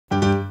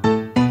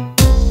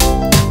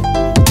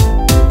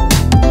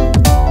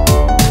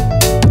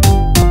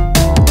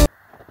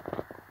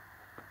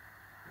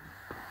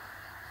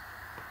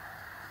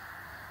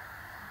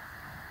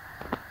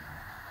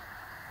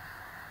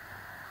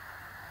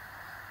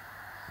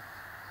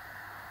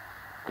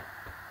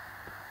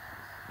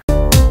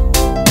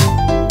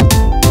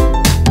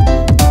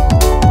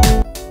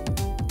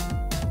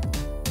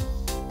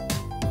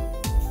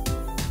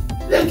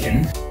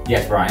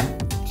Yes, Brian?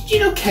 Did you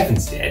know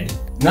Kevin's dead?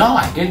 No,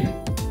 I didn't.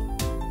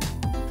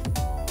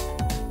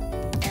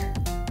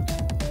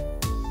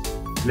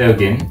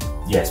 Logan?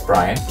 Yes,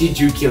 Brian? Did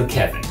you kill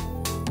Kevin?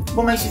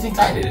 What makes you think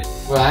I did it?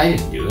 Well, I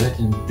didn't do it,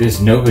 and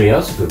there's nobody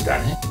else who could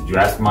have done it. Did you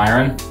ask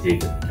Myron? He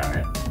couldn't have done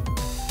it.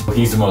 Well,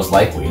 he's the most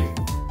likely.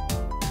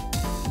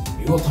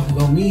 You all talking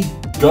about me?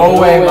 Go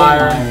away,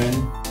 Myron.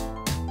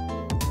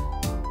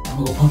 I'm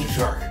gonna go punch a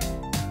shark.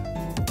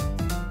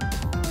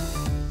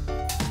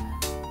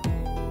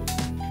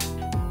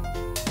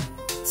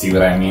 See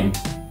what I mean?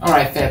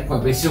 Alright, fair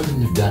point, but he still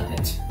couldn't have done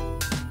it.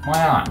 Why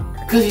not?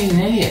 Because he's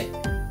an idiot.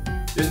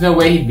 There's no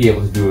way he'd be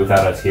able to do it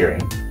without us hearing.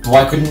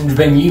 Why couldn't it have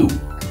been you?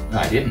 No,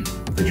 I didn't.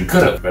 But you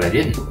could have, but I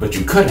didn't. But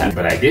you could have,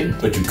 but I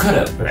didn't. But you could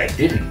have, but I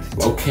didn't.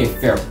 Okay,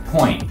 fair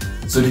point.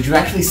 So did you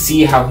actually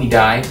see how he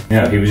died?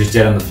 No, he was just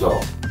dead on the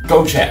floor.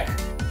 Go check.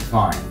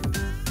 Fine.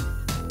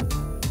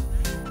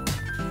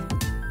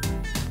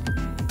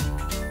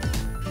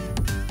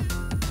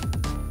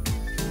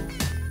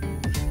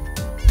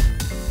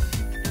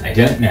 I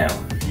don't know.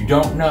 You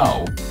don't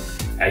know.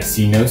 I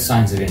see no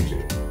signs of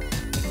injury.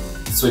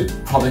 So he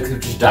probably could have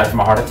just died from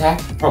a heart attack?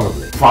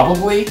 Probably.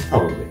 Probably?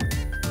 Probably.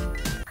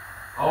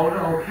 Oh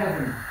no,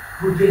 Kevin,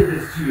 who did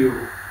this to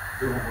you?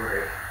 Don't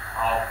worry,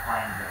 I'll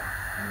find them.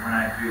 And when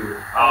I do,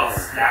 I'll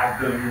stab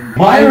them in...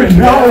 Myron,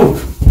 no!